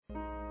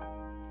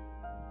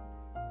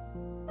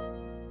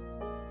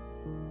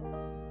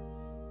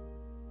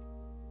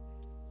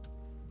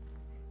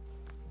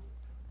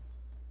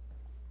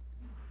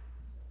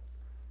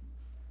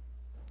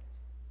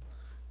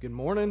Good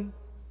morning.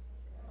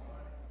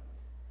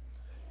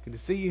 Good to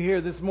see you here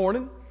this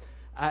morning.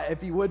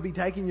 If you would be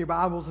taking your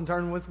Bibles and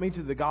turning with me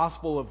to the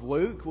Gospel of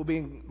Luke. We'll be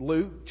in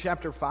Luke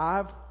chapter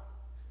 5.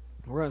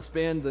 We're going to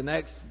spend the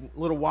next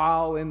little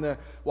while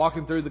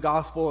walking through the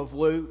Gospel of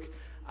Luke.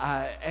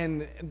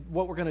 And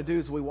what we're going to do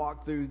as we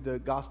walk through the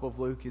Gospel of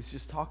Luke is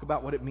just talk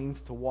about what it means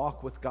to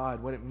walk with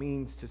God, what it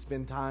means to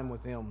spend time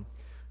with Him.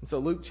 And so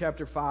Luke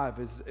chapter 5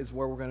 is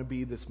where we're going to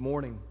be this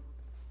morning.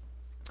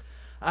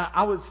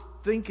 I was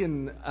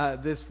thinking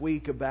this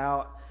week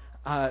about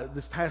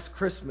this past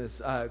Christmas.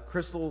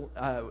 Crystal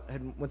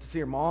went to see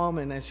her mom,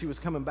 and as she was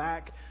coming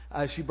back,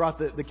 she brought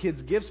the kids'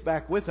 gifts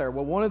back with her.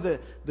 Well, one of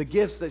the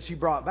gifts that she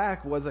brought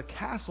back was a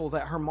castle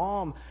that her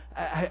mom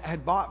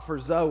had bought for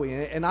Zoe.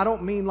 And I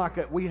don't mean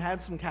like we had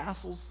some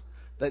castles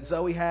that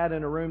Zoe had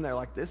in a room that are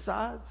like this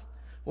size.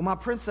 Well, my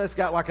princess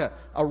got like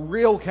a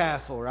real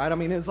castle, right? I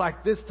mean, it's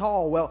like this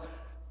tall. Well,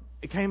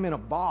 it came in a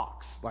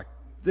box like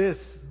this,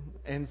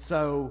 and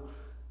so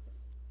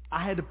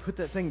I had to put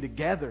that thing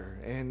together,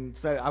 and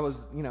so I was,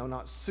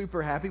 not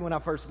super happy when I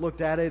first looked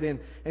at it,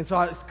 and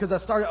so because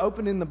I started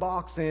opening the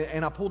box,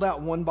 and I pulled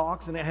out one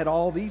box, and it had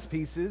all these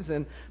pieces,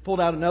 and pulled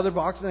out another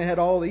box, and it had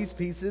all these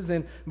pieces,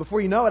 and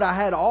before you know it, I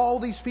had all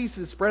these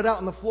pieces spread out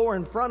on the floor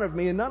in front of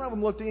me, and none of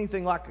them looked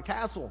anything like a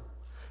castle.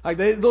 Like,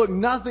 they looked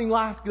nothing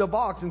like the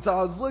box, and so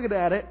I was looking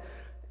at it,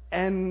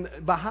 and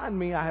behind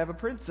me, I have a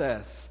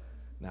princess.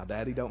 Now,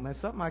 Daddy, don't mess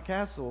up my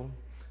castle.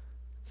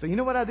 So you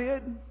know what I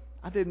did?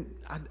 I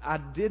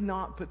did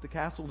not put the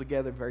castle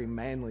together very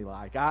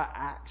manly-like. I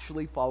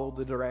actually followed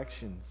the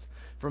directions.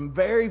 From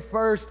very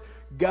first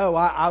go,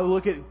 I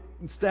look at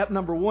step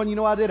number 1. You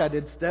know what I did? I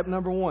did step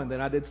number 1.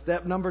 Then I did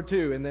step number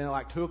 2. And then at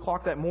like 2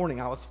 o'clock that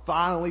morning, I was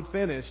finally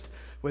finished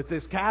with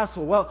this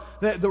castle. Well,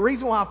 the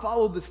reason why I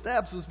followed the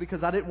steps was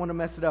because I didn't want to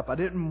mess it up. I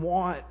didn't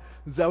want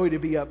Zoe to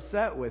be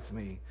upset with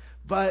me.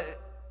 But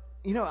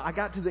I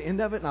got to the end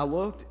of it and I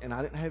looked and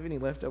I didn't have any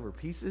leftover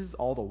pieces.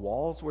 All the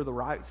walls were the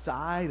right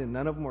side and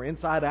none of them were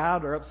inside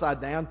out or upside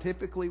down.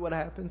 Typically what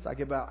happens, I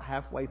get about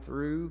halfway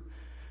through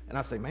and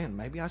I say, man,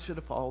 maybe I should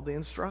have followed the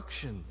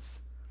instructions.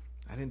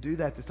 I didn't do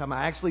that this time.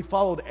 I actually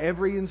followed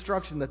every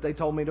instruction that they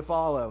told me to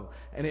follow,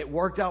 and it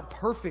worked out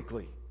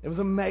perfectly. It was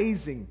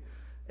amazing.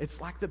 It's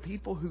like the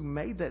people who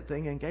made that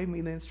thing and gave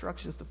me the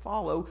instructions to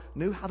follow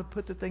knew how to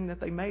put the thing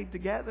that they made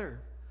together.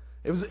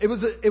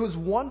 It was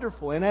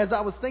wonderful. And as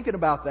I was thinking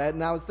about that,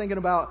 and I was thinking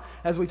about,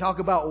 as we talk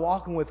about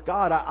walking with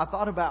God, I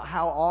thought about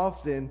how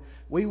often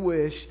we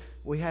wish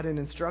we had an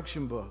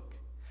instruction book.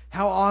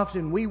 How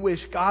often we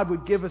wish God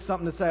would give us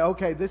something to say,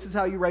 okay, this is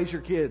how you raise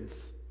your kids.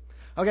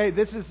 Okay,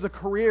 this is the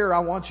career I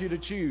want you to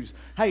choose.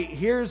 Hey,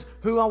 here's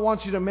who I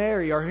want you to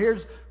marry, or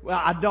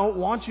I don't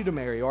want you to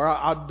marry, or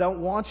I don't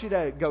want you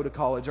to go to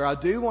college, or I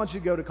do want you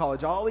to go to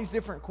college. All these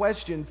different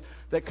questions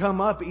that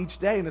come up each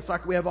day, and it's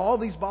like we have all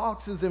these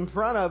boxes in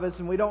front of us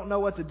and we don't know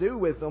what to do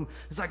with them.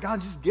 It's like,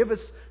 God, just give us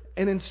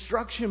an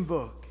instruction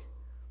book.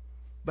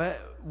 But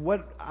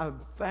what I've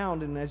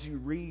found, and as you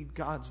read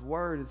God's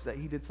Word, is that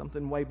He did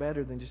something way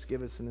better than just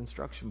give us an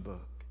instruction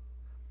book.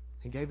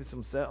 He gave us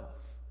Himself.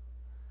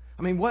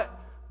 I mean, what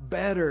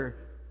better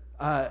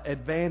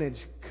advantage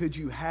could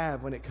you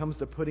have when it comes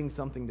to putting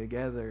something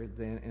together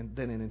than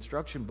an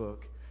instruction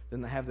book,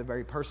 than to have the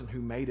very person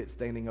who made it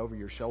standing over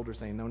your shoulder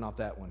saying, no, not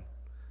that one.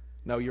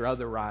 No, your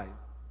other right.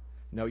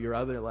 No, your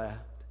other left.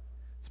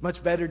 It's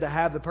much better to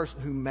have the person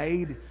who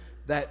made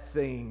that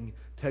thing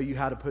tell you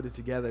how to put it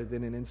together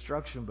than an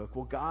instruction book.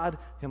 Well, God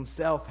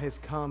Himself has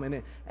come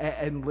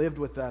and lived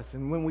with us.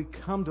 And when we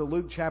come to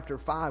Luke chapter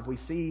 5, we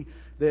see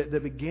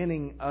the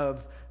beginning of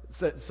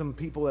some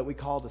people that we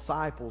call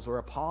disciples or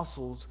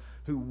apostles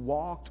who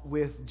walked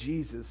with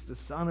Jesus, the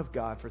Son of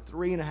God, for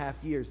 3.5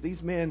 years.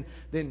 These men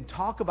didn't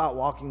talk about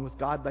walking with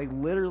God. They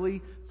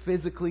literally,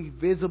 physically,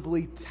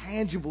 visibly,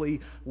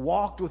 tangibly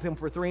walked with Him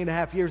for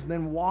 3.5 years and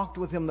then walked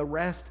with Him the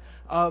rest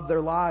of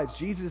their lives.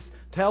 Jesus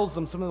tells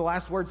them, some of the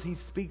last words He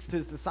speaks to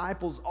His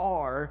disciples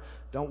are,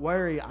 don't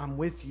worry, I'm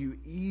with you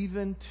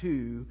even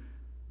to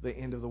the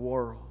end of the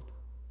world.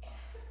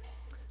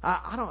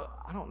 I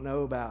don't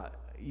know about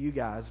you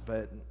guys,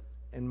 but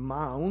in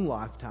my own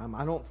lifetime,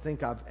 I don't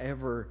think I've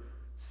ever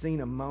seen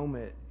a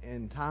moment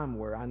in time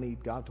where I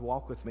need God to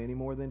walk with me any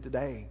more than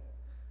today.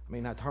 I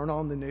mean, I turn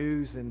on the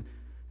news and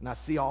I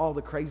see all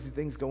the crazy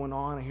things going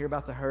on. I hear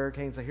about the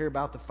hurricanes. I hear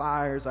about the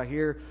fires. I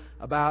hear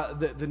about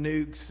the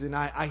nukes. And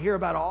I hear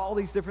about all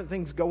these different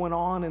things going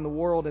on in the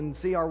world and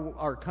see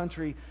our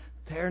country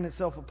tearing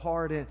itself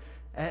apart.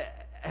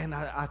 And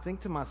I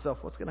think to myself,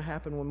 what's going to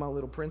happen when my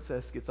little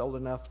princess gets old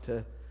enough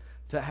to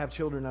have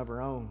children of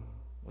her own?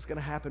 What's going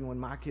to happen when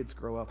my kids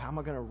grow up? How am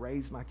I going to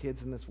raise my kids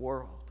in this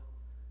world?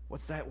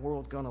 What's that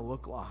world going to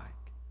look like?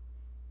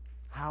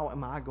 How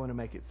am I going to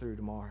make it through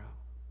tomorrow?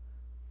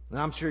 And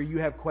I'm sure you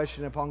have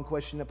question upon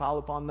question to pile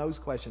upon those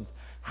questions.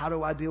 How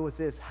do I deal with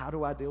this? How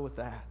do I deal with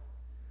that?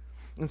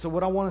 And so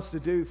what I want us to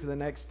do for the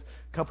next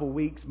couple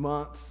weeks,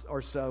 months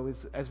or so is,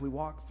 as we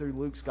walk through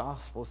Luke's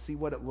gospel, see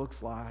what it looks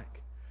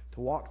like to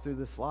walk through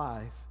this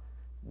life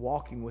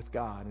walking with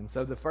God. And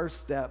so the first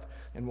step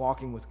in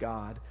walking with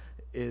God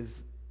is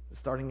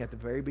starting at the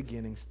very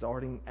beginning,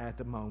 starting at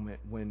the moment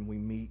when we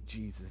meet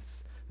Jesus.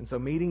 And so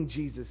meeting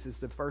Jesus is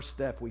the first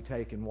step we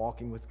take in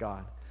walking with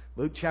God.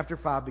 Luke chapter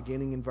 5,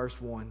 beginning in verse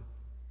 1.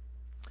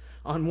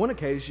 On one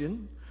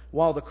occasion,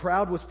 while the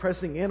crowd was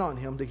pressing in on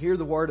him to hear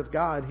the word of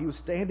God, he was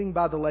standing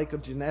by the lake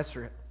of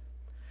Gennesaret.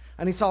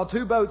 And he saw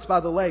 2 boats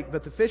by the lake,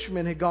 but the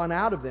fishermen had gone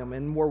out of them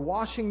and were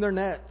washing their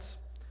nets.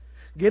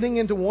 Getting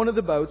into one of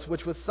the boats,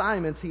 which was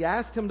Simon's, he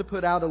asked him to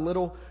put out a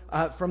little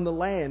from the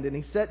land, and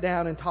he sat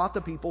down and taught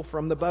the people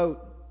from the boat.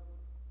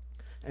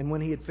 And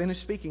when he had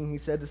finished speaking, he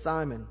said to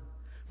Simon,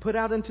 "Put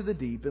out into the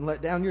deep and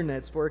let down your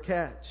nets for a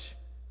catch."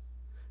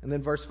 And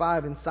then verse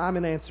 5, and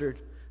Simon answered,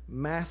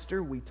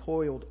 "Master, we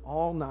toiled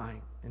all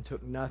night and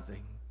took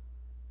nothing.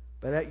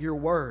 But at your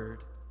word,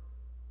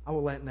 I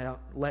will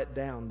let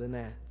down the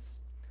nets."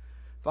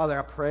 Father,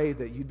 I pray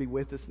that you'd be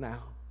with us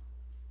now.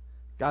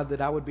 God,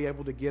 that I would be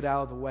able to get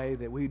out of the way,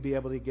 that we'd be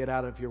able to get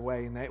out of your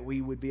way, and that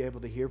we would be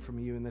able to hear from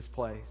you in this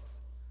place.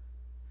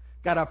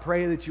 God, I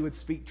pray that you would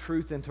speak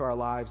truth into our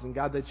lives, and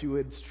God, that you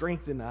would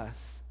strengthen us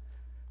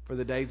for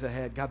the days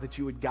ahead. God, that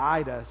you would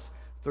guide us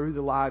through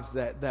the lives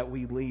that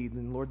we lead.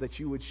 And Lord, that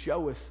you would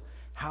show us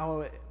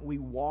how we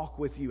walk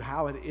with you,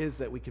 how it is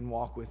that we can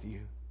walk with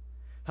you.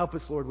 Help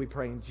us, Lord, we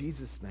pray in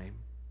Jesus' name.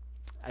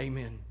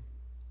 Amen.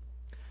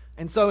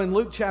 And so in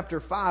Luke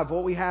chapter 5,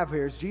 what we have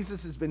here is Jesus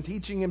has been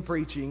teaching and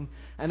preaching,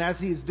 and as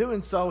he is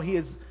doing so,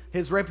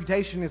 his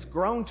reputation has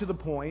grown to the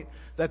point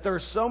that there are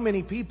so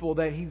many people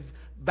that he's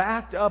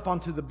backed up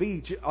onto the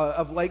beach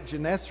of Lake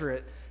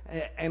Gennesaret,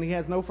 and he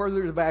has no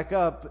further to back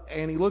up,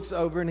 and he looks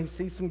over and he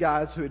sees some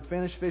guys who had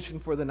finished fishing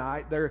for the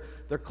night. They're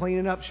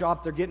cleaning up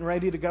shop, they're getting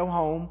ready to go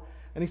home,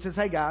 and he says,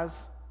 "Hey guys,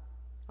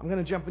 I'm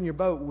going to jump in your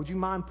boat. Would you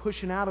mind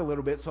pushing out a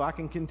little bit so I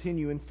can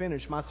continue and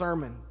finish my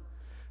sermon?"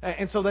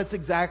 And so that's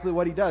exactly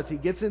what he does. He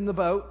gets in the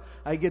boat.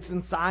 He gets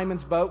in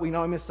Simon's boat. We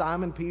know him as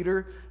Simon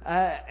Peter.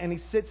 And he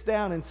sits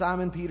down in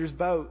Simon Peter's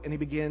boat and he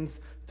begins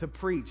to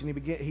preach. And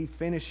he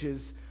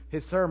finishes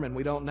his sermon.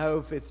 We don't know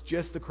if it's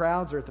just the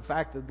crowds or if the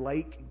fact that the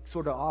lake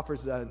sort of offers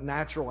a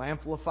natural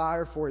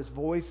amplifier for his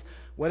voice.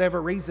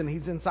 Whatever reason,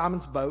 he's in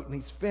Simon's boat and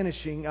he's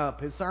finishing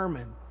up his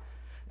sermon.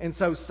 And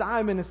so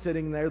Simon is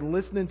sitting there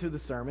listening to the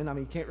sermon. I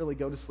mean, you can't really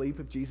go to sleep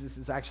if Jesus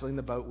is actually in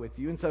the boat with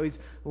you. And so he's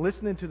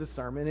listening to the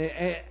sermon,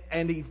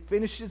 and he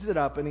finishes it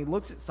up, and he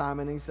looks at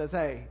Simon, and he says,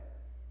 "Hey,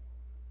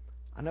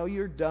 I know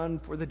you're done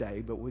for the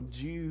day, but would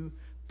you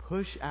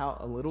push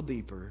out a little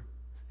deeper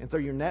and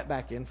throw your net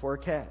back in for a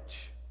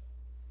catch?"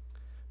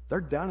 They're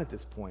done at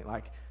this point.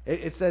 Like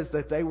it says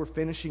that they were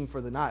finishing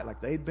for the night.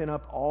 Like they'd been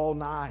up all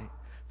night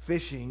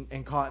fishing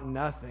and caught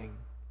nothing.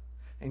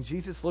 And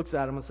Jesus looks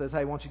at him and says,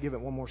 "Hey, why don't you give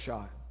it one more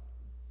shot?"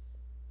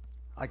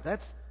 Like,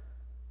 that's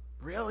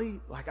really,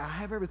 like, I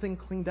have everything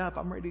cleaned up.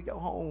 I'm ready to go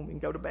home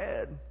and go to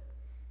bed.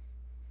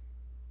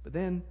 But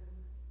then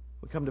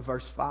we come to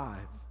verse 5.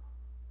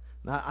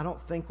 Now, I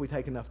don't think we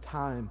take enough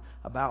time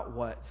about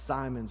what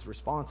Simon's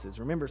response is.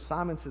 Remember,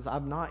 Simon says,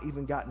 "I've not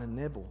even gotten a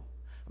nibble.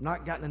 I've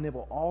not gotten a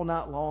nibble all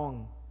night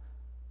long.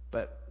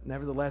 But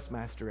nevertheless,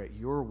 Master, at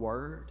your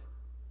word,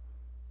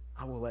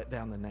 I will let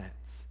down the nets.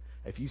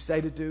 If you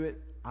say to do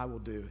it, I will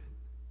do it."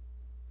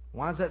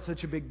 Why is that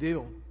such a big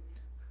deal?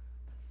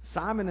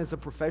 Simon is a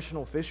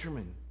professional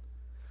fisherman.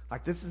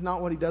 Like, this is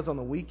not what he does on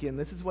the weekend.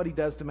 This is what he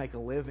does to make a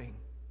living.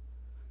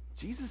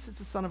 Jesus is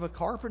the son of a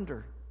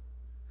carpenter.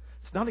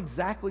 It's not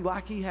exactly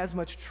like he has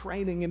much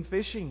training in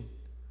fishing.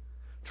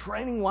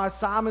 Training-wise,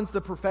 Simon's the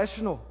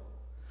professional.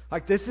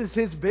 Like, this is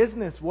his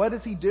business. What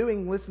is he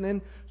doing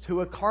listening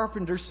to a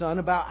carpenter's son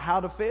about how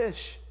to fish?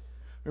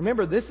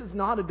 Remember, this is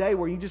not a day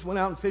where you just went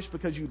out and fished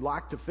because you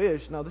like to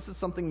fish. No, this is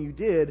something you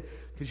did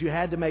because you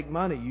had to make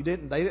money. They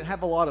didn't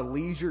have a lot of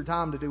leisure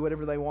time to do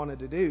whatever they wanted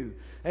to do.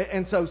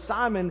 And so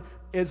Simon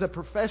is a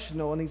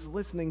professional and he's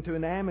listening to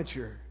an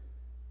amateur.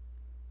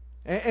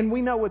 And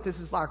we know what this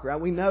is like, right?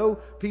 We know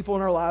people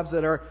in our lives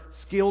that are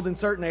skilled in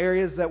certain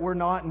areas that we're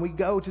not, and we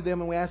go to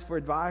them and we ask for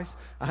advice.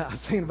 I was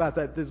thinking about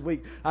that this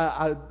week.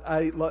 I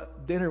ate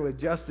dinner with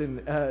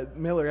Justin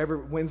Miller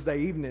every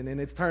Wednesday evening, and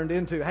it's turned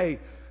into, hey,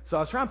 so I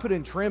was trying to put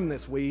in trim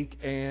this week,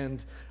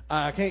 and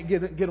I can't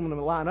get them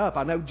to line up.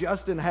 I know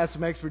Justin has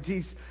some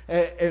expertise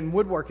in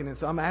woodworking, and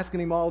so I'm asking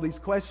him all these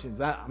questions.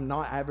 I'm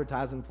not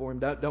advertising for him.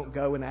 Don't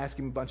go and ask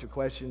him a bunch of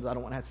questions. I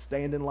don't want to have to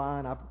stand in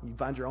line. You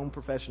find your own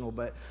professional.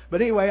 But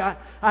anyway,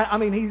 I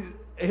mean,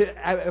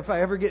 if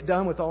I ever get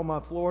done with all my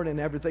flooring and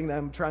everything that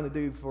I'm trying to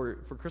do for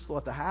Crystal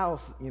at the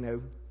house,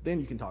 then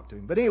you can talk to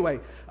him. But anyway,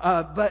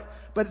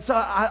 so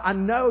I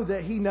know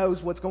that he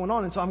knows what's going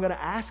on, and so I'm going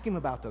to ask him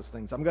about those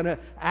things. I'm going to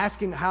ask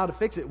him how to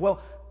fix it.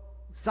 Well,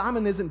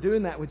 Simon isn't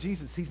doing that with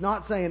Jesus. He's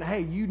not saying,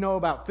 "Hey, you know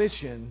about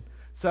fishing,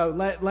 so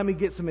let me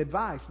get some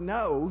advice."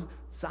 No,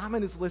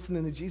 Simon is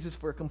listening to Jesus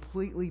for a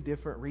completely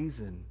different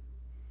reason.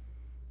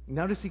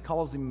 Notice he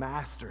calls him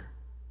Master.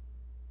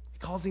 He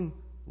calls him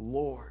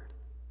Lord.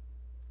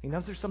 He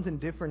knows there's something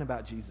different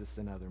about Jesus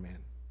than other men.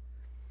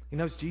 He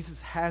knows Jesus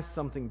has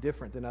something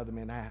different than other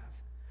men have.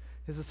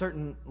 He has a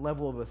certain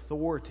level of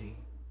authority.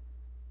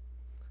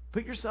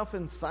 Put yourself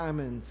in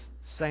Simon's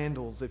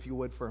sandals, if you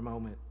would, for a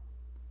moment.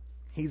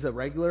 He's a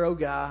regular old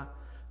guy,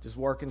 just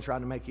working,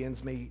 trying to make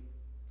ends meet.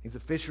 He's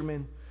a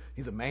fisherman.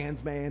 He's a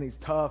man's man. He's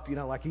tough.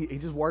 Like he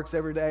just works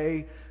every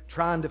day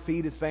trying to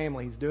feed his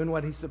family. He's doing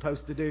what he's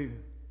supposed to do.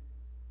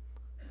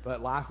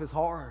 But life is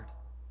hard.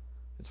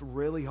 It's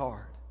really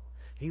hard.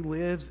 He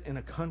lives in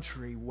a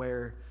country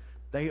where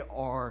they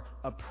are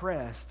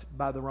oppressed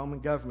by the Roman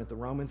government. The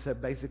Romans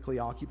have basically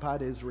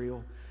occupied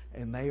Israel,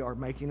 and they are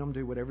making them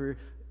do whatever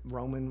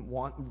Roman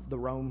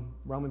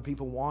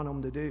people want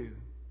them to do.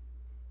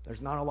 There's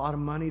not a lot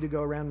of money to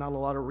go around, not a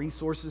lot of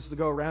resources to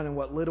go around, and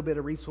what little bit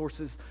of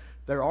resources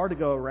there are to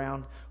go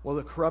around, well,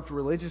 the corrupt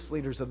religious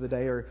leaders of the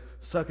day are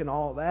sucking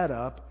all that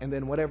up, and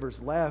then whatever's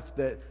left,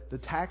 that the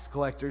tax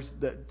collectors,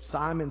 that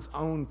Simon's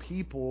own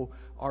people,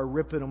 are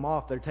ripping them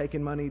off. They're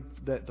taking money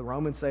that the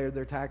Romans say are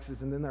their taxes,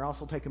 and then they're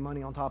also taking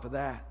money on top of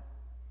that.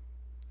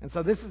 And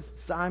so this is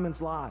Simon's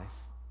life.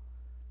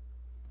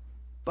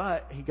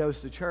 But he goes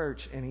to church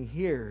and he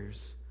hears,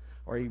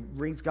 or he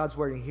reads God's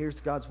Word and he hears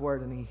God's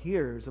Word, and he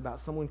hears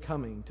about someone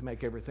coming to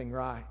make everything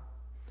right.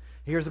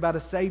 He hears about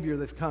a Savior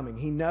that's coming.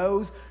 He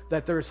knows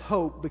that there's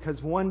hope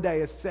because one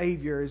day a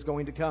Savior is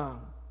going to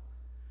come.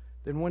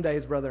 Then one day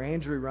his brother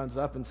Andrew runs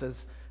up and says,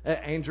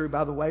 Andrew,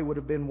 by the way, would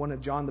have been one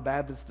of John the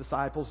Baptist's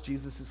disciples,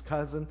 Jesus'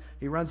 cousin.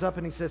 He runs up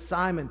and he says,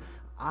 Simon,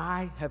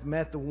 I have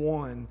met the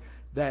one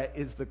that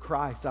is the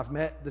Christ. I've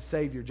met the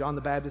Savior. John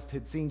the Baptist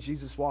had seen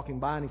Jesus walking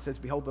by, and he says,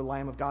 behold the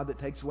Lamb of God that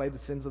takes away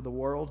the sins of the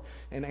world.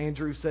 And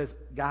Andrew says,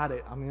 got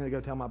it. I'm going to go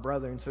tell my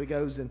brother. And so he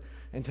goes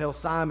and tells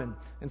Simon.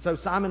 And so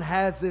Simon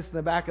has this in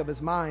the back of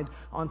his mind.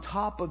 On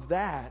top of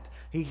that,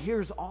 he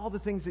hears all the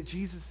things that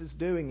Jesus is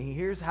doing. He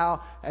hears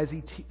how, as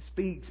he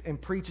speaks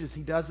and preaches,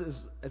 he does it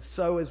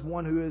as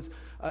one who is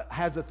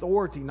has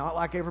authority, not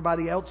like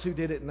everybody else who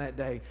did it in that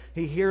day.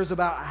 He hears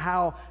about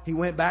how he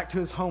went back to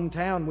his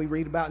hometown. We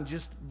read about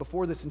just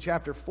before this in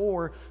chapter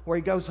 4, where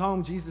he goes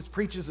home, Jesus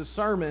preaches a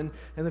sermon,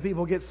 and the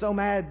people get so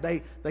mad,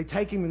 they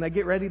take him and they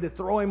get ready to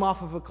throw him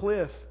off of a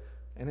cliff.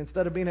 And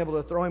instead of being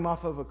able to throw him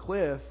off of a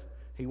cliff,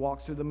 he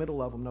walks through the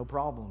middle of them, no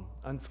problem,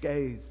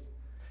 unscathed.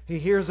 He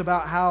hears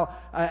about how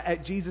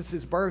at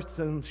Jesus' birth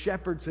some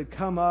shepherds had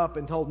come up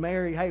and told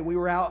Mary, hey, we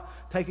were out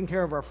taking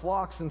care of our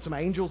flocks and some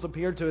angels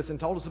appeared to us and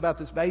told us about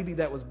this baby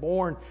that was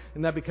born,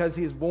 and that because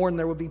he is born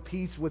there would be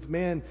peace with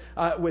men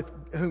with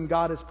whom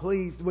God is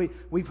pleased.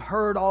 We've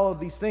heard all of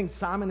these things.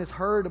 Simon has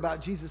heard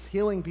about Jesus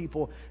healing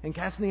people and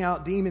casting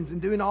out demons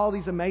and doing all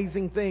these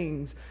amazing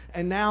things.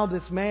 And now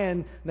this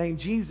man named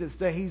Jesus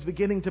that he's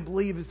beginning to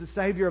believe is the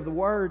Savior of the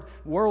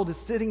world is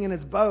sitting in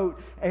his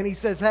boat, and he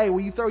says, hey,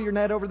 will you throw your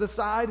net over the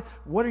side?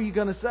 What are you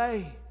going to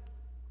say?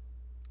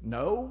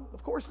 No,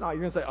 of course not.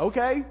 You're going to say,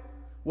 okay,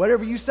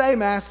 whatever you say,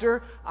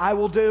 Master, I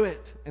will do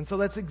it. And so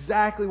that's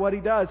exactly what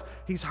he does.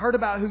 He's heard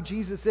about who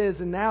Jesus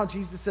is, and now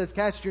Jesus says,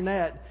 cast your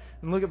net.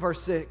 And look at verse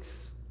 6.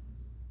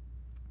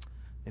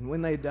 And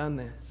when they had done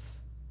this,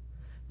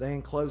 they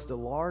enclosed a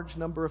large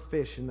number of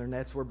fish, and their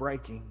nets were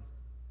breaking.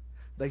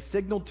 They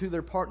signaled to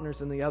their partners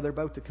in the other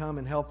boat to come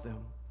and help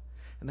them.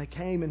 And they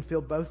came and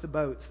filled both the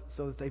boats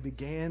so that they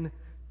began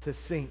to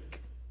sink.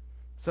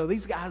 So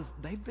these guys,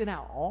 they've been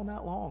out all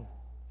night long.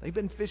 They've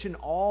been fishing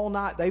all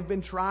night. They've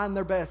been trying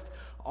their best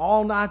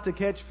all night to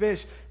catch fish,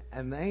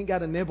 and they ain't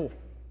got a nibble.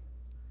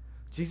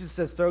 Jesus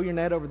says, throw your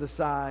net over the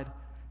side,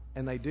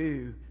 and they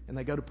do. And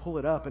they go to pull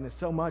it up, and it's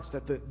so much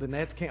that the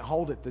nets can't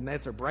hold it. The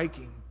nets are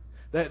breaking.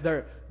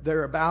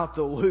 They're about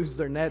to lose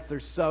their nets.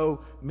 There's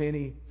so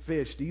many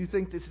fish. Do you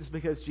think this is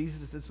because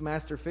Jesus is the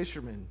master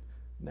fisherman?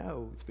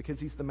 No, it's because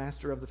he's the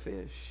master of the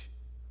fish.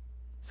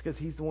 It's because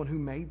he's the one who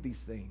made these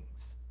things.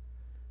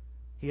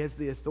 He has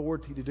the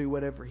authority to do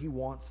whatever he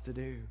wants to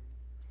do.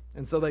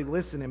 And so they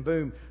listen, and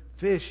boom,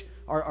 fish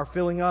are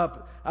filling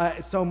up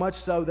so much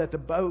so that the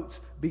boats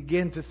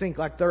begin to sink.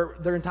 Like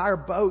their entire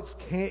boats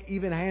can't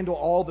even handle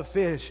all the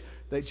fish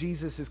that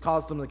Jesus has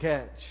caused them to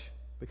catch,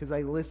 because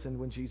they listened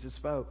when Jesus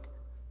spoke.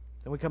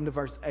 Then we come to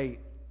verse 8.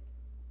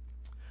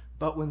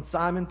 But when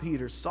Simon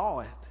Peter saw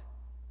it,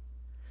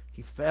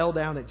 he fell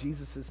down at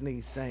Jesus'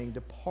 knees, saying,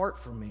 depart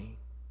from me,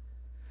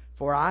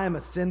 for I am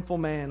a sinful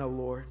man, O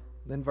Lord.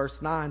 Then verse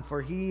 9,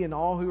 for he and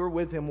all who were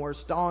with him were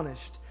astonished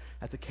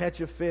at the catch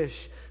of fish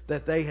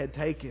that they had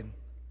taken.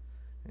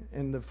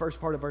 And the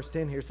first part of verse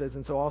 10 here says,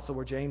 and so also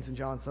were James and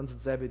John, sons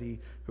of Zebedee,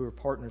 who were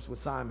partners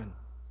with Simon.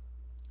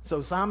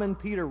 So Simon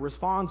Peter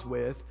responds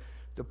with,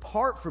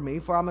 depart from me,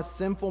 for I'm a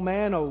sinful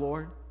man, O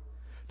Lord.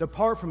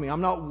 Depart from me.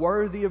 I'm not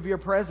worthy of your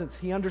presence.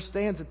 He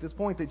understands at this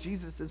point that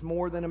Jesus is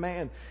more than a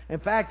man. In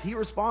fact, he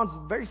responds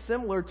very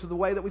similar to the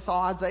way that we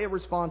saw Isaiah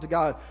respond to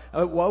God.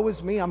 Woe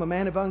is me, I'm a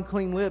man of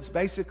unclean lips.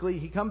 Basically,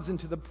 he comes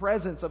into the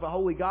presence of a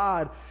holy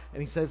God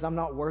and he says, I'm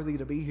not worthy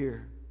to be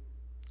here.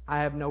 I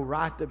have no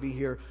right to be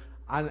here.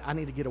 I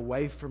need to get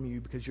away from you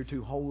because you're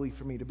too holy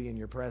for me to be in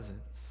your presence.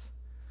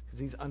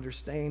 Because he's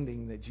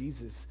understanding that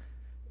Jesus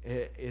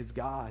is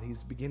God. He's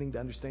beginning to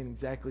understand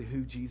exactly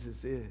who Jesus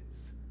is.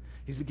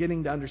 He's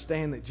beginning to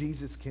understand that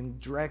Jesus can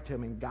direct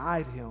him and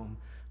guide him,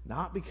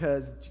 not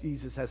because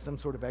Jesus has some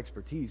sort of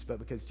expertise, but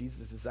because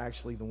Jesus is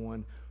actually the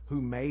one who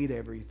made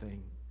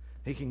everything.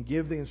 He can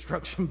give the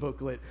instruction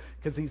booklet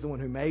because He's the one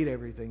who made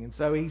everything. And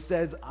so He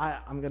says,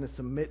 I'm going to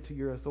submit to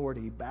your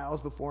authority. He bows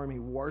before Him. He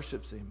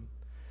worships Him,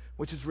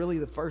 which is really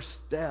the first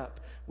step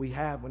we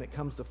have when it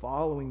comes to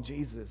following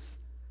Jesus.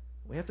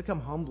 We have to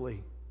come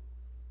humbly.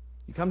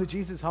 You come to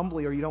Jesus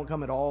humbly or you don't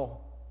come at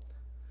all.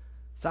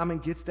 Simon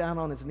gets down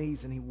on his knees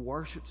and he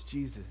worships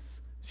Jesus,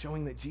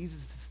 showing that Jesus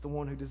is the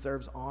one who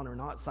deserves honor,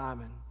 not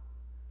Simon.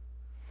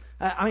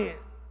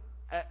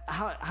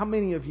 How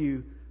many of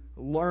you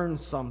learn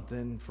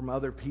something from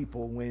other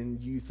people when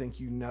you think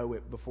you know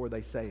it before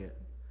they say it?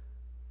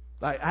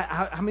 Like,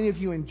 how many of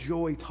you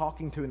enjoy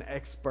talking to an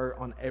expert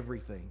on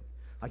everything?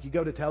 Like, you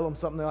go to tell them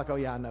something, they're like, oh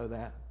yeah, I know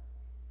that.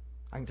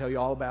 I can tell you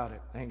all about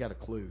it. I ain't got a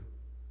clue.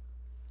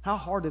 How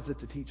hard is it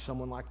to teach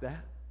someone like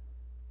that?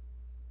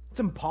 It's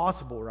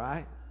impossible,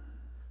 right?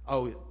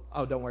 Oh,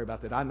 don't worry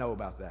about that. I know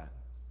about that.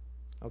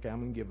 Okay,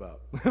 I'm going to give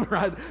up.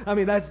 Right? I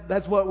mean,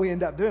 that's what we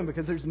end up doing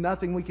because there's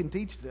nothing we can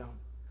teach them.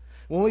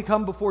 When we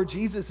come before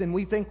Jesus and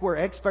we think we're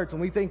experts and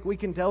we think we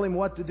can tell Him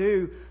what to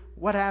do,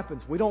 what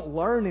happens? We don't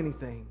learn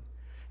anything.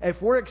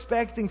 If we're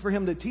expecting for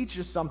Him to teach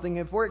us something,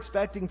 if we're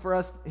expecting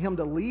for Him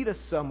to lead us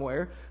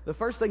somewhere, the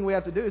first thing we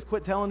have to do is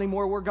quit telling Him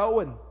where we're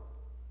going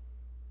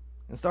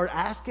and start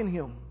asking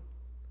Him.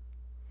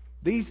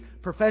 These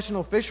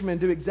professional fishermen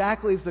do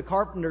exactly as the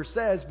carpenter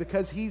says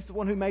because he's the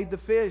one who made the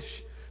fish.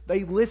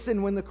 They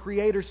listen when the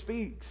Creator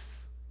speaks.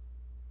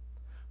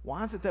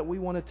 Why is it that we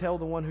want to tell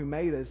the one who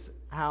made us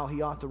how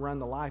He ought to run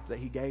the life that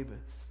He gave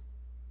us?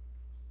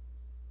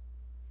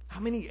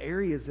 How many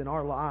areas in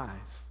our life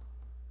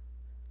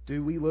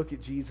do we look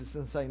at Jesus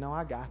and say, no,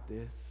 I got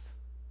this.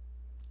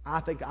 I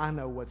think I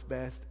know what's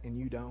best and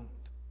you don't.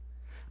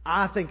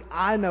 I think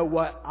I know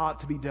what ought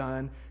to be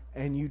done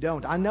and you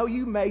don't. I know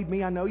you made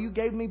me. I know you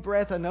gave me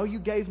breath. I know you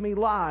gave me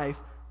life.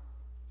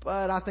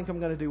 But I think I'm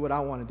going to do what I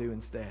want to do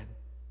instead.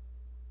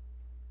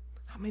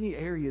 How many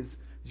areas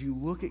do you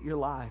look at your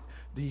life,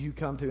 do you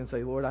come to and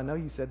say, Lord, I know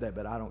you said that,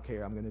 but I don't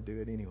care. I'm going to do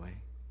it anyway.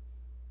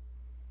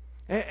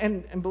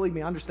 And believe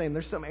me, I understand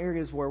there's some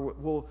areas where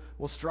we'll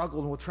struggle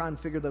and we'll try and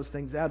figure those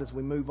things out as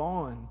we move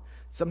on.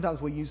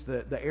 Sometimes we use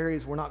the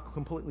areas we're not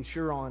completely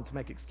sure on to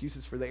make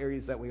excuses for the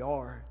areas that we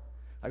are.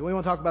 Like, we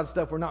want to talk about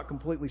stuff we're not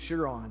completely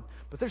sure on.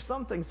 But there's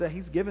some things that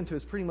He's given to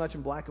us pretty much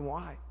in black and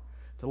white.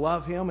 To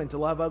love Him and to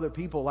love other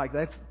people, like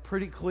that's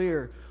pretty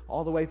clear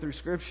all the way through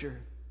Scripture.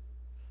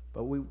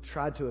 But we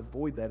try to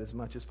avoid that as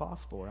much as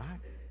possible, right?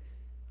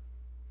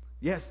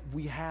 Yes,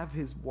 we have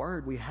His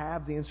Word. We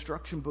have the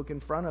instruction book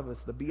in front of us,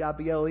 the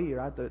Bible,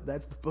 right?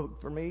 That's the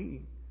book for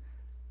me.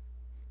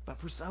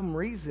 But for some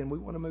reason, we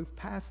want to move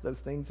past those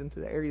things into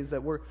the areas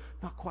that we're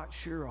not quite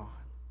sure on.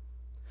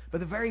 But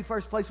the very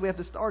first place we have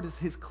to start is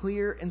His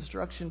clear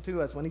instruction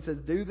to us. When He says,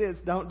 do this,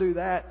 don't do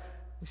that,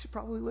 we should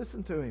probably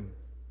listen to Him.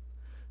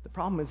 The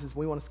problem is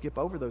we want to skip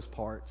over those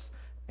parts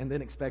and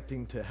then expect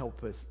Him to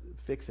help us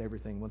fix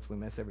everything once we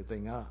mess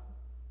everything up.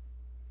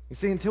 You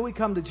see, until we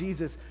come to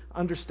Jesus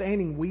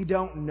understanding we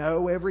don't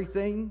know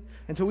everything,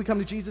 until we come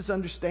to Jesus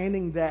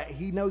understanding that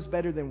He knows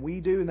better than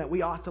we do and that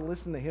we ought to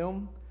listen to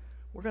Him,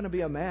 we're going to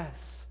be a mess.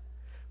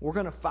 We're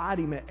going to fight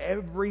Him at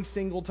every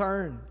single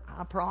turn.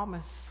 I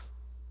promise.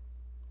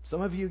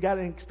 Some of you got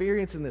an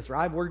experience in this,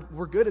 right?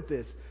 We're good at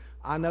this.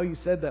 I know you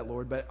said that,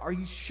 Lord, but are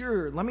you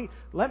sure? Let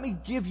me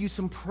give you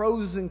some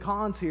pros and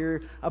cons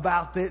here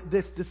about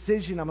this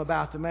decision I'm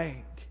about to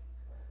make.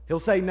 He'll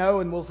say no,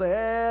 and we'll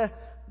say,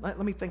 let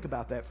me think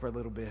about that for a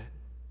little bit.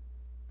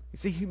 You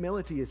see,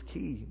 humility is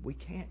key. We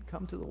can't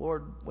come to the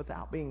Lord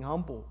without being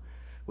humble.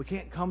 We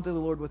can't come to the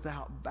Lord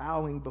without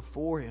bowing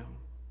before Him.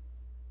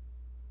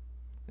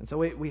 And so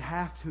we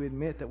have to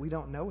admit that we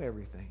don't know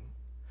everything.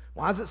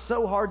 Why is it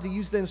so hard to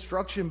use the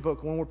instruction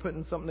book when we're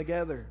putting something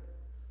together?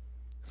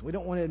 Because we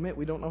don't want to admit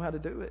we don't know how to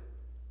do it.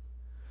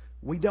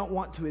 We don't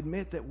want to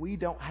admit that we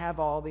don't have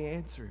all the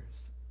answers.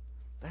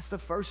 That's the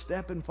first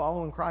step in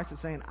following Christ, is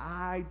saying,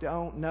 I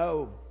don't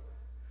know.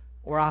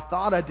 Or I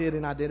thought I did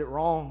and I did it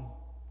wrong.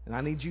 And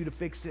I need you to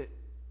fix it.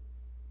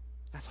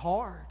 That's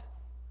hard.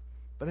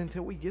 But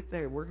until we get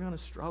there, we're going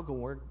to struggle.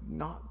 We're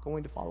not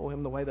going to follow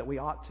Him the way that we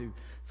ought to.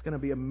 It's going to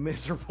be a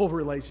miserable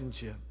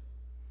relationship.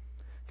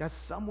 Guys,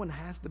 someone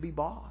has to be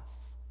boss.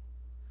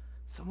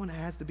 Someone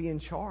has to be in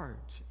charge.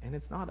 And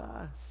it's not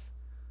us.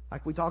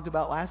 Like we talked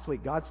about last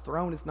week, God's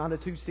throne is not a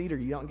two-seater.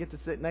 You don't get to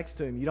sit next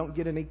to Him. You don't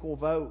get an equal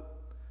vote.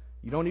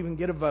 You don't even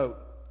get a vote.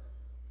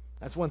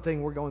 That's one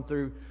thing we're going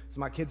through as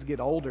my kids get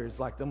older. It's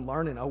like them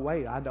learning, oh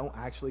wait, I don't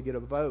actually get a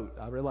vote.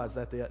 I realized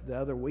that the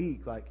other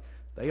week. Like,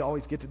 they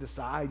always get to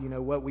decide,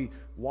 what we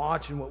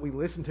watch and what we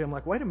listen to. I'm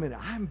like, wait a minute,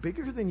 I'm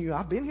bigger than you.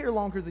 I've been here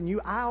longer than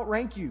you. I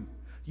outrank you.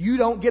 You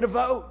don't get a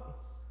vote.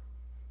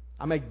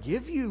 I may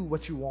give you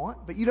what you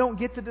want, but you don't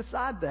get to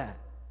decide that.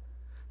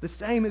 The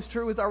same is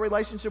true with our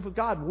relationship with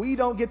God. We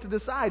don't get to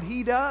decide.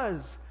 He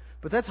does.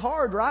 But that's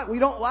hard, right? We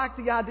don't like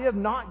the idea of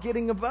not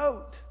getting a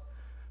vote.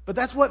 But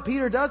that's what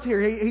Peter does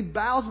here. He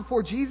bows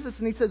before Jesus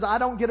and he says, I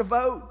don't get a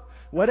vote.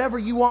 Whatever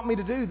you want me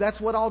to do, that's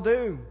what I'll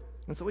do.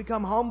 And so we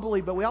come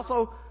humbly, but we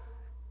also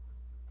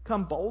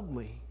come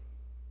boldly.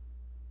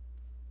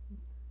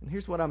 And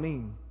here's what I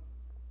mean.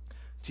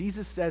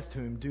 Jesus says to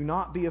him, do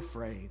not be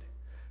afraid.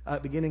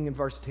 Beginning in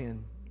verse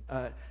 10.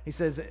 He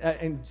says,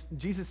 and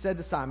Jesus said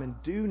to Simon,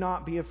 do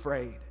not be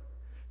afraid.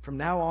 From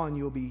now on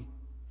you will be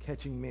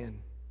catching men.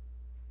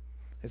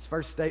 His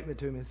first statement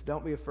to him is,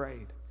 don't be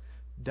afraid.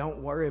 Don't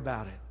worry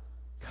about it.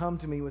 Come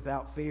to me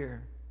without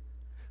fear.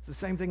 It's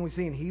the same thing we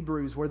see in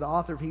Hebrews, where the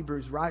author of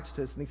Hebrews writes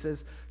to us, and he says,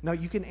 no,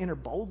 you can enter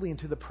boldly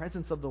into the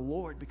presence of the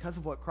Lord because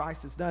of what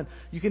Christ has done.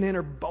 You can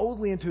enter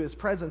boldly into His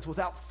presence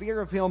without fear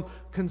of Him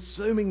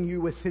consuming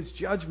you with His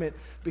judgment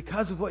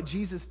because of what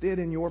Jesus did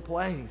in your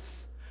place.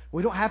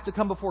 We don't have to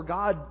come before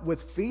God with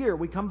fear.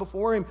 We come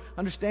before Him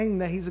understanding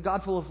that He's a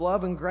God full of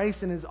love and grace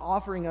and is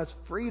offering us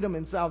freedom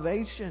and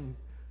salvation.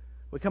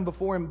 We come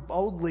before Him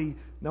boldly,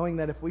 knowing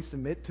that if we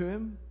submit to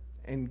Him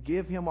and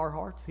give Him our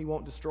hearts, He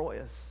won't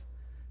destroy us.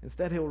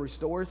 Instead, He'll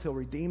restore us, He'll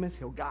redeem us,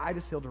 He'll guide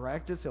us, He'll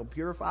direct us, He'll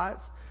purify us,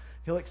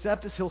 He'll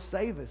accept us, He'll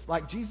save us.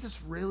 Like Jesus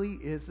really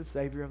is the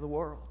Savior of the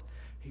world.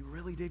 He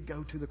really did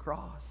go to the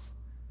cross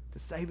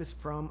to save us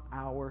from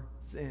our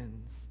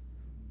sins.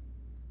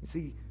 You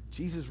see,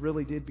 Jesus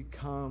really did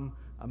become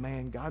a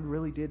man. God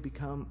really did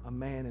become a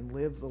man and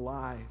live the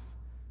life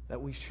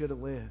that we should have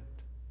lived.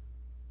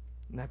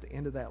 And at the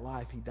end of that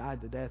life, He died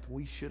the death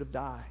we should have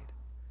died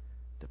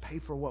to pay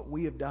for what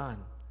we have done.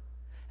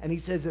 And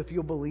He says, if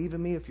you'll believe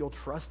in me, if you'll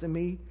trust in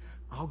me,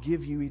 I'll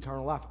give you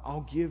eternal life.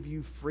 I'll give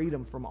you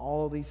freedom from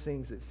all these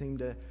things that seem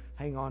to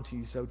hang on to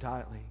you so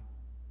tightly.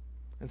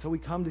 And so we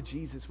come to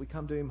Jesus. We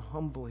come to Him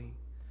humbly.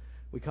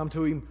 We come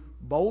to Him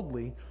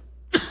boldly.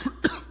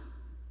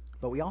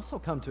 But we also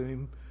come to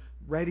Him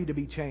ready to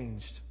be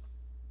changed.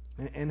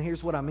 And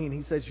here's what I mean.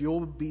 He says,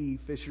 you'll be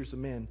fishers of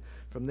men.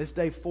 From this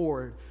day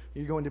forward,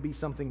 you're going to be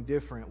something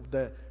different.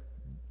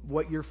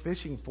 What you're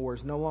fishing for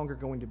is no longer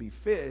going to be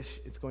fish.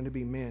 It's going to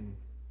be men.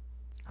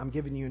 I'm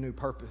giving you a new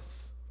purpose,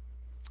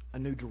 a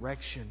new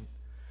direction.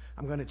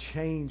 I'm going to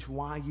change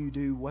why you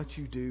do what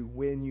you do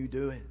when you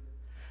do it.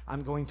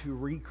 I'm going to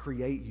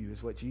recreate you,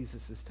 is what Jesus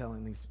is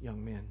telling these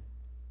young men.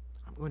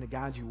 I'm going to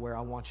guide you where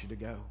I want you to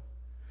go.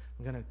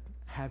 I'm going to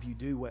have you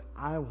do what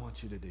I want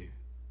you to do.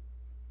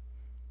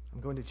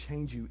 I'm going to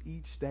change you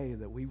each day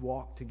that we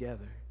walk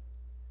together.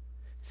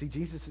 See,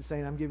 Jesus is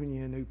saying, I'm giving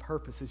you a new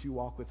purpose as you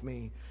walk with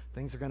me.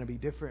 Things are going to be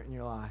different in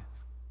your life.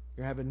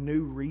 You're going to have a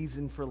new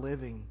reason for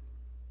living.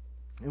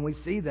 And we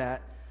see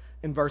that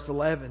in verse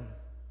 11.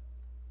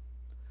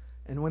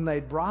 And when they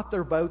brought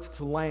their boats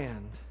to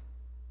land,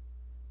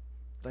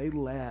 they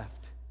left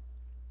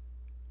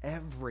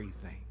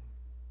everything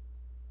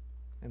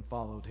and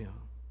followed Him.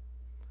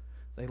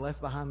 They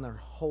left behind their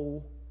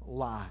whole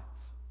life,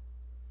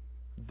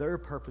 their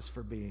purpose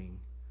for being,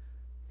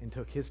 and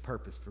took His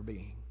purpose for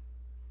being.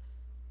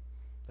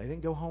 They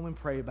didn't go home and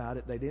pray about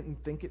it. They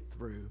didn't think it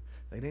through.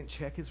 They didn't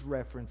check His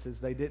references.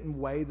 They didn't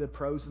weigh the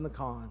pros and the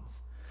cons.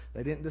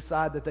 They didn't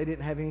decide that they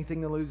didn't have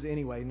anything to lose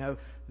anyway. No,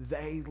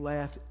 they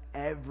left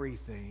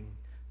everything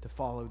to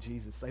follow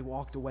Jesus. They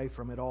walked away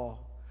from it all.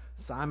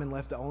 Simon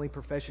left the only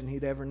profession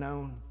he'd ever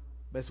known.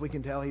 Best we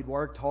can tell, he'd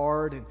worked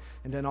hard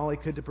and done all he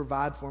could to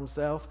provide for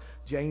himself.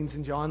 James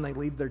and John, they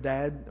leave their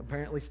dad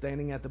apparently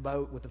standing at the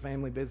boat with the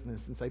family business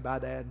and say, bye,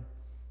 Dad.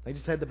 They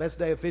just had the best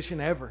day of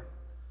fishing ever.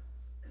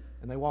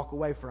 And they walk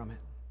away from it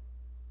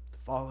to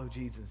follow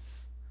Jesus.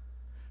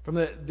 From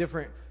the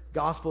different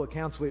gospel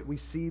accounts, we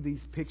see these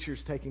pictures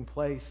taking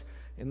place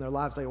in their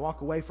lives. They walk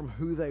away from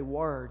who they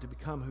were to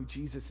become who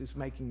Jesus is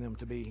making them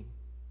to be.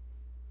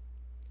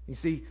 You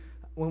see,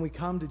 when we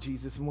come to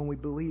Jesus and when we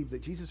believe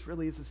that Jesus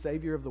really is the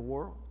Savior of the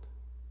world,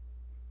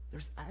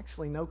 there's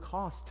actually no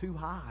cost too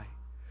high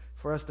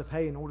for us to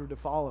pay in order to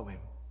follow Him.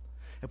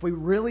 If we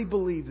really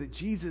believe that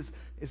Jesus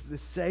is the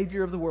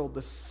Savior of the world,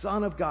 the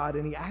Son of God,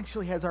 and He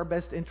actually has our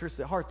best interests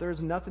at heart, there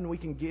is nothing we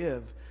can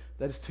give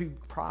that is too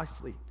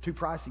pricey, too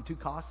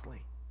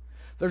costly.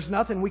 There's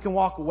nothing we can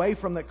walk away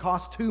from that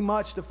costs too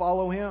much to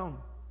follow Him.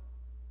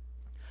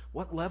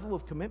 What level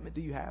of commitment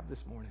do you have this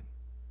morning?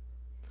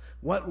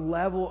 What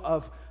level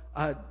of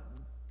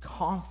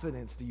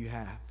confidence do you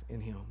have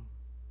in Him?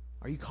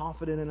 Are you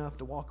confident enough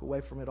to walk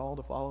away from it all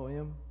to follow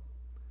Him?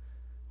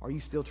 Or are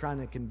you still trying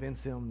to convince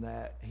Him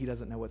that He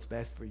doesn't know what's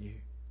best for you?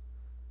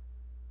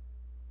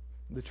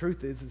 The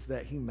truth is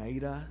that He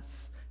made us.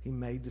 He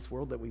made this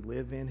world that we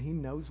live in. He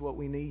knows what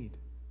we need.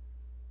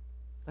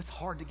 That's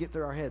hard to get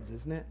through our heads,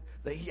 isn't it?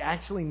 That He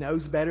actually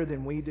knows better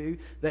than we do.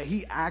 That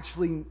He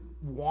actually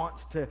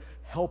wants to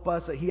help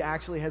us. That He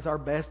actually has our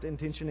best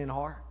intention in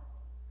heart.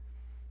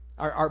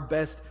 Our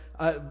best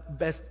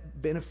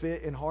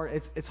benefit in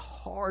heart. It's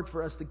hard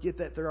for us to get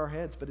that through our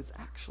heads, but it's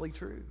actually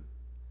true.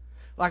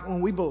 Like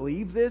when we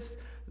believe this,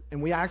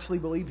 and we actually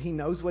believe He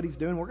knows what He's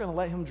doing, we're going to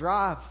let Him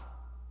drive.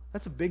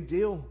 That's a big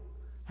deal.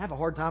 I have a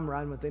hard time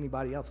riding with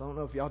anybody else. I don't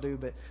know if y'all do,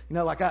 but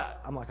I'm like,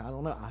 I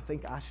don't know. I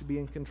think I should be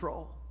in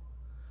control.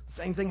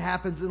 Same thing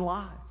happens in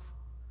life.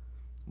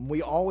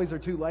 We always are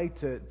too late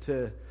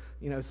to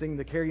sing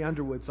the Carrie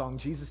Underwood song,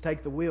 Jesus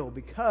Take the Wheel,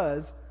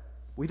 because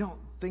we don't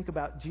think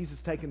about Jesus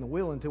taking the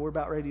wheel until we're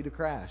about ready to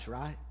crash,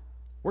 right?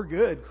 We're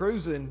good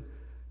cruising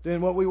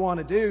doing what we want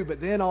to do,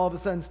 but then all of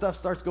a sudden stuff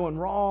starts going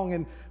wrong,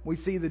 and we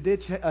see the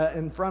ditch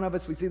in front of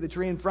us, we see the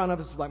tree in front of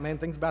us. It's like, man,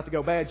 things about to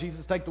go bad. Jesus,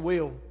 take the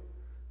wheel.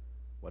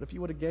 What if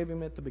you would have gave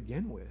him it to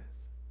begin with?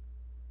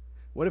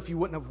 What if you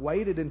wouldn't have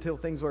waited until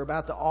things were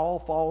about to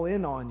all fall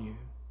in on you?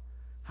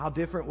 How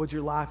different would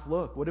your life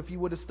look? What if you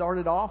would have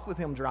started off with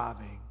him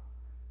driving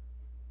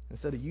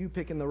instead of you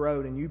picking the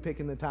road and you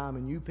picking the time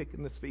and you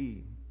picking the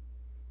speed?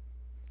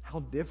 How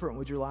different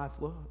would your life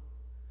look?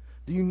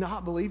 Do you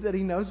not believe that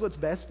he knows what's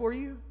best for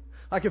you?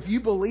 Like, if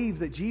you believe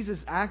that Jesus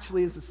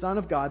actually is the Son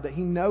of God, that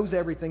he knows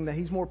everything, that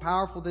he's more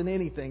powerful than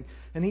anything,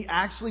 and he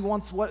actually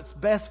wants what's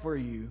best for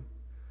you,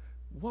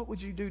 what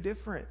would you do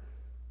different?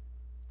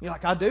 You're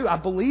like, I do. I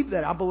believe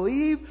that. I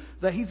believe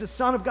that he's the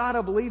Son of God.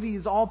 I believe he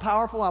is all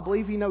powerful. I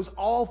believe he knows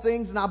all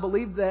things, and I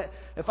believe that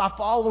if I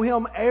follow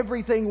him,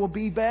 everything will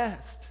be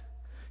best.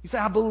 You say,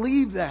 I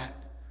believe that.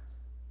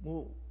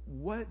 Well,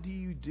 what do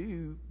you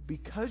do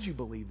because you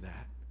believe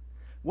that?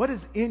 What is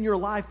in your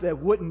life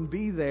that wouldn't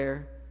be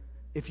there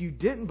if you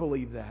didn't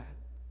believe that?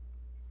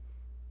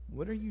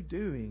 What are you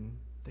doing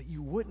that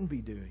you wouldn't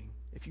be doing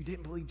if you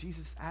didn't believe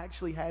Jesus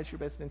actually has your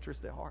best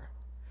interest at heart?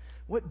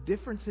 What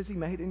difference has he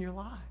made in your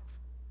life?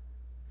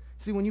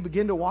 See, when you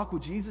begin to walk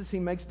with Jesus, he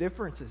makes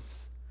differences.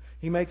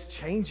 He makes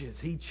changes.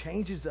 He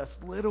changes us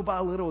little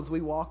by little as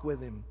we walk with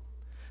him.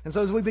 And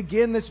so as we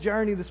begin this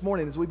journey this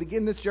morning, as we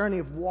begin this journey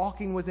of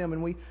walking with him,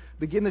 and we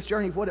begin this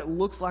journey of what it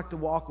looks like to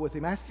walk with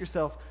him, ask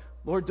yourself,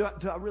 Lord, do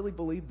I really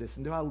believe this?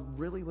 And do I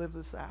really live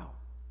this out?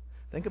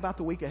 Think about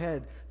the week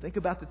ahead. Think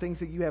about the things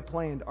that you have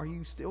planned. Are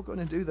you still going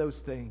to do those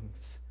things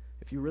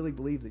if you really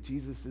believe that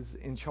Jesus is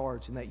in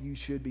charge and that you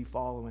should be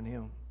following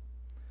him?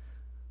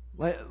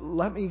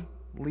 Let me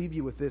leave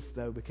you with this,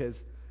 though, because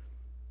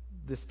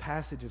this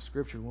passage of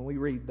Scripture, when we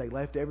read, they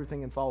left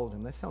everything and followed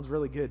him. That sounds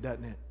really good,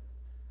 doesn't it?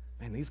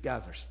 Man, these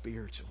guys are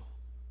spiritual.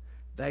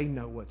 They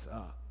know what's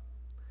up.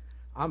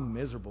 I'm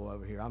miserable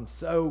over here. I'm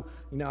so,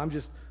 I'm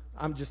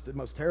just the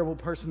most terrible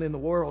person in the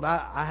world.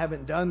 I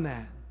haven't done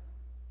that.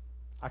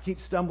 I keep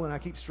stumbling. I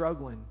keep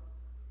struggling.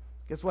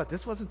 Guess what?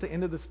 This wasn't the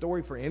end of the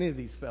story for any of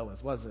these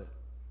fellas, was it?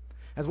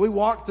 As we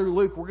walk through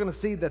Luke, we're going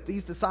to see that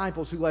these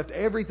disciples who left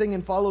everything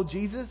and followed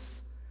Jesus,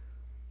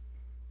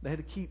 they had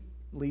to keep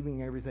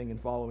leaving everything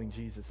and following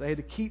Jesus. They had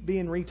to keep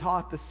being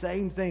retaught the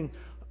same thing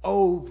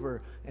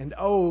over and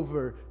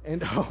over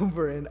and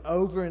over and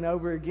over and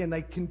over again.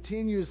 They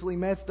continuously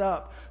messed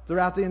up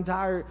throughout the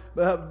entire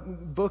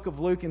book of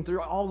Luke and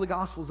through all the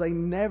Gospels. They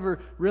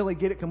never really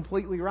get it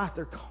completely right.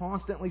 They're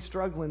constantly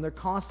struggling. They're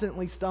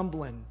constantly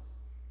stumbling.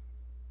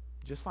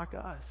 Just like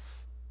us.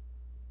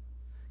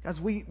 Guys,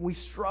 we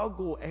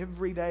struggle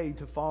every day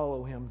to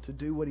follow him, to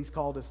do what he's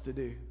called us to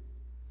do.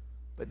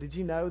 But did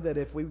you know that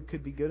if we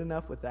could be good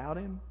enough without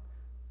him,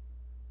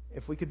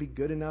 if we could be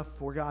good enough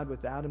for God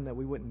without him, that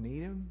we wouldn't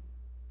need him?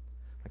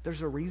 Like,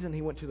 there's a reason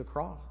he went to the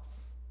cross.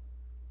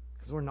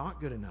 Because we're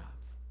not good enough.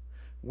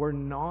 We're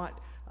not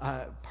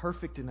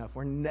perfect enough.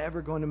 We're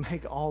never going to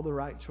make all the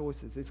right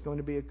choices. It's going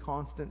to be a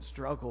constant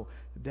struggle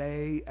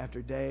day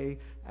after day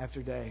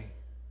after day.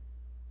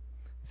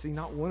 See,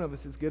 not one of us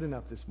is good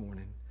enough this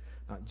morning.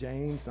 Not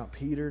James, not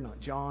Peter, not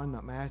John,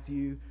 not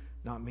Matthew,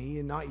 not me,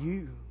 and not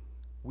you.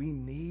 We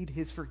need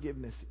his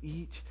forgiveness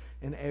each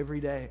and every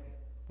day.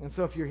 And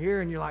so if you're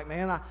here and you're like,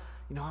 man,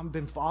 I've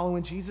been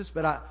following Jesus,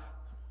 but I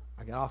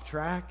got off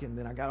track, and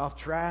then I got off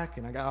track,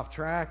 and I got off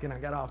track, and I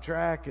got off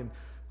track, and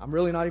I'm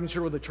really not even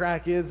sure where the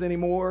track is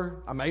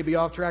anymore. I may be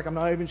off track. I'm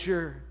not even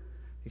sure.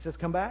 He says,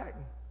 come back.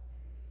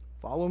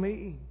 Follow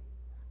me.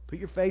 Put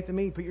your faith in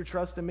me. Put your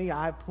trust in me.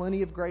 I have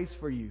plenty of grace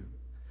for you.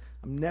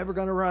 I'm never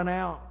going to run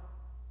out.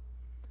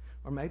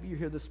 Or maybe you're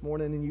here this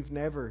morning and you've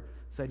never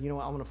said, you know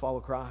what, I want to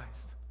follow Christ.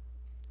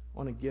 I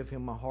want to give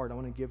him my heart. I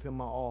want to give him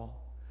my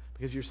all.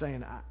 Because you're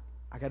saying,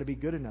 I got to be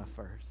good enough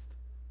first.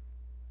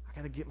 I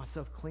got to get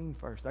myself clean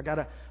first. I got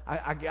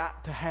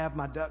to have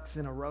my ducks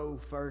in a row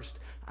first.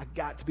 I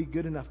got to be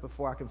good enough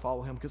before I can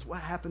follow him. Because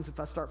what happens if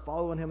I start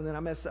following him and then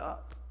I mess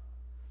up?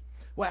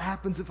 What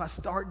happens if I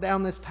start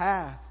down this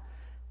path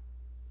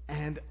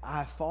and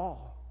I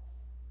fall?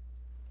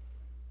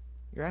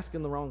 You're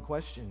asking the wrong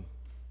question.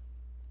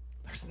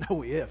 There's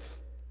no if.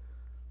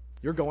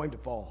 You're going to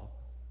fall.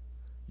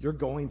 You're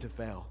going to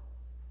fail.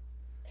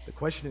 The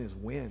question is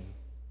when.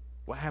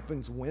 What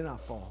happens when I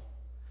fall?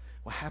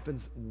 What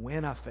happens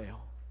when I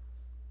fail?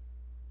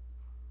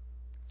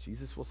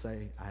 Jesus will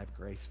say, I have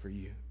grace for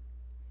you.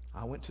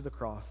 I went to the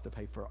cross to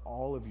pay for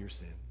all of your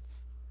sins.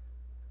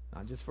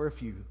 Not just for a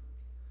few.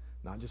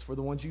 Not just for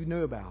the ones you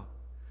knew about.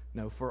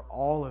 No, for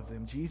all of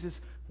them. Jesus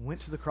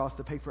went to the cross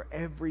to pay for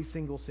every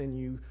single sin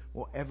you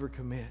will ever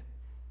commit.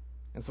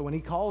 And so when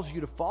he calls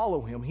you to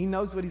follow him, he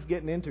knows what he's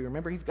getting into.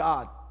 Remember, he's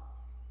God.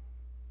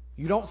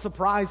 You don't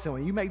surprise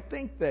him. You may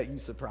think that you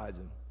surprise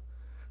him.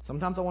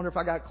 Sometimes I wonder if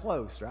I got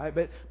close, right?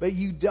 But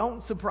you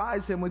don't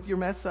surprise him with your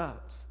mess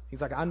ups. He's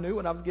like, I knew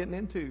what I was getting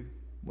into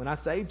when I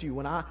saved you,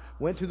 when I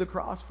went to the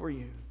cross for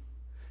you.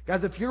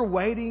 Guys, if you're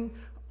waiting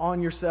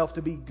on yourself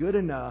to be good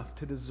enough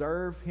to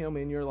deserve him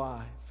in your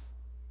life,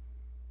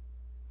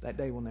 that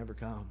day will never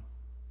come.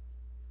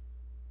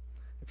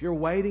 If If you're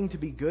waiting to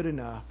be good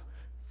enough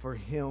for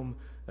Him,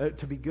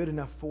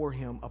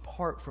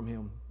 apart from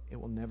Him, it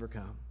will never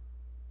come.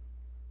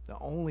 The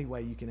only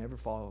way you can ever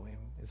follow Him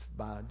is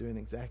by doing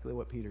exactly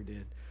what Peter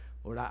did.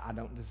 Lord, I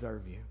don't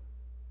deserve you.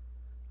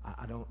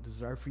 I don't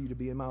deserve for you to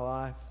be in my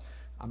life.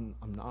 I'm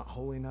not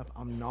holy enough.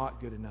 I'm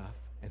not good enough.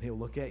 And He'll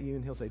look at you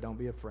and He'll say, don't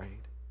be afraid.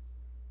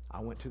 I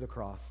went to the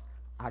cross.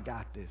 I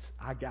got this.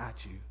 I got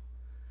you.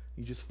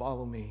 You just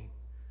follow me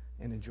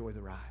and enjoy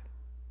the ride.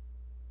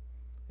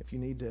 If you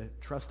need to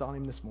trust on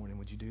Him this morning,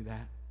 would you do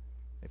that?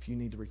 If you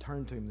need to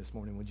return to Him this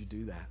morning, would you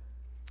do that?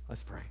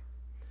 Let's pray.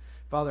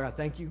 Father, I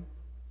thank you.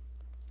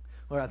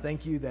 Lord, I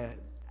thank you that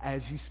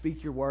as you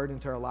speak your word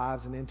into our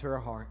lives and into our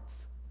hearts,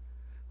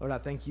 Lord, I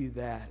thank you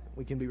that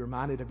we can be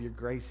reminded of your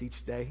grace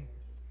each day.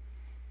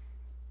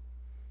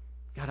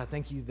 God, I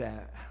thank you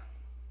that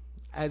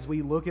as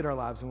we look at our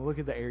lives and we look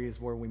at the areas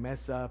where we mess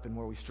up and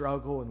where we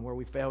struggle and where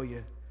we fail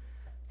you,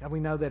 God, we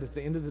know that at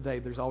the end of the day,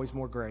 there's always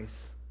more grace.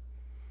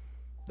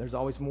 There's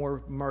always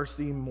more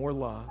mercy, more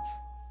love.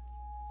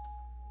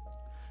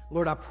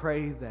 Lord, I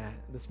pray that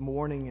this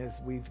morning as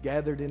we've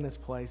gathered in this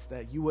place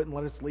that you wouldn't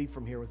let us leave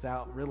from here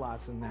without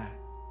realizing that.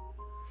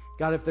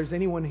 God, if there's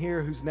anyone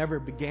here who's never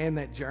began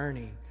that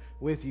journey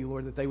with you,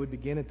 Lord, that they would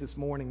begin it this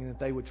morning and that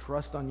they would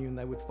trust on you and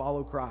they would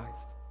follow Christ.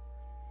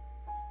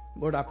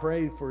 Lord, I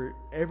pray for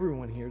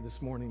everyone here this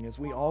morning as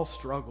we all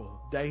struggle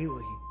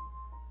daily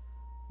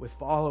with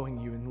following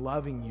you and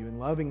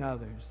loving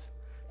others.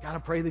 God, I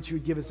pray that you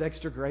would give us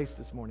extra grace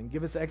this morning.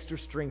 Give us extra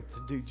strength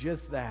to do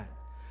just that.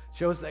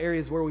 Show us the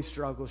areas where we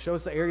struggle. Show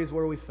us the areas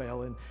where we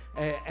fail.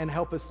 And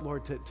help us,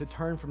 Lord, to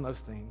turn from those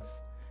things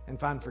and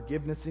find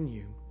forgiveness in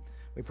you.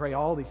 We pray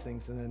all these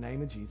things in the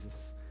name of Jesus.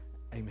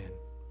 Amen.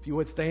 If you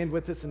would stand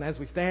with us, and as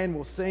we stand,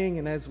 we'll sing.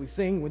 And as we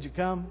sing, would you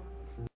come?